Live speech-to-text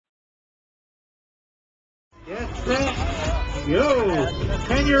Get set, go!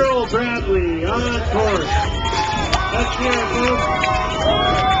 10-year-old Bradley on course. Let's hear it, folks.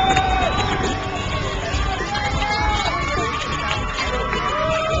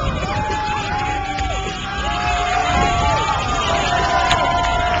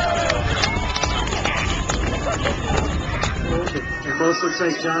 It most looks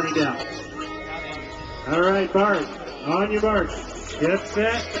like Johnny Depp. All right, Bart, on your mark. Get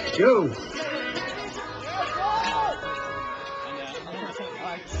set, go!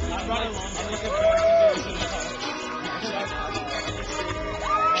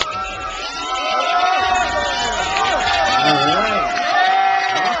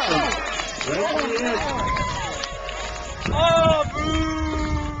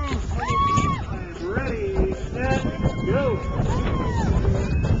 Ready, set, go!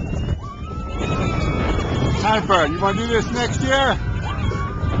 Jennifer, you want to do this next year?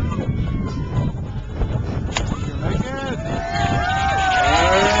 Make it.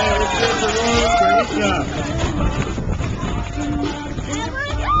 Alright, let's get the road. Great job.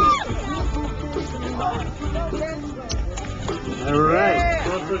 Alright,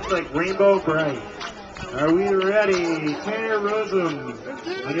 this looks like Rainbow Bright. Are we ready? Tanner Rosum.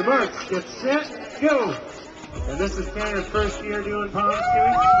 On your marks, get set, go! And this is Tanner's first year doing palm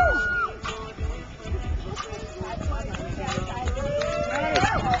skiing.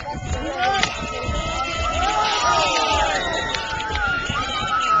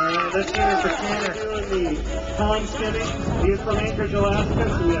 This year for Tanner doing the pond skimming. He is from Anchorage, Alaska,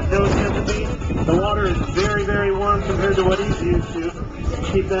 so we have no sympathy. The water is very, very warm compared to what he's used to.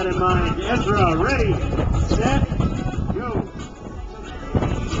 Keep that in mind. Ezra, ready, set, go.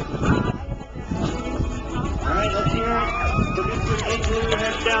 Alright, let's hear it. So this is 8 Blue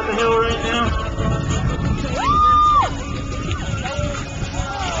heading down the hill right now.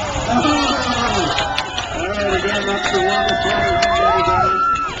 Alright, again, that's the warmest water he's ever done.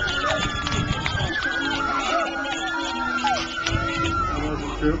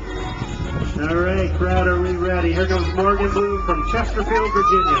 All right, crowd, are we ready? Here comes Morgan Bloom from Chesterfield,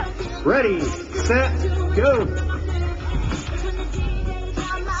 Virginia. Ready, set, go.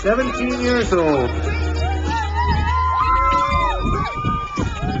 17 years old.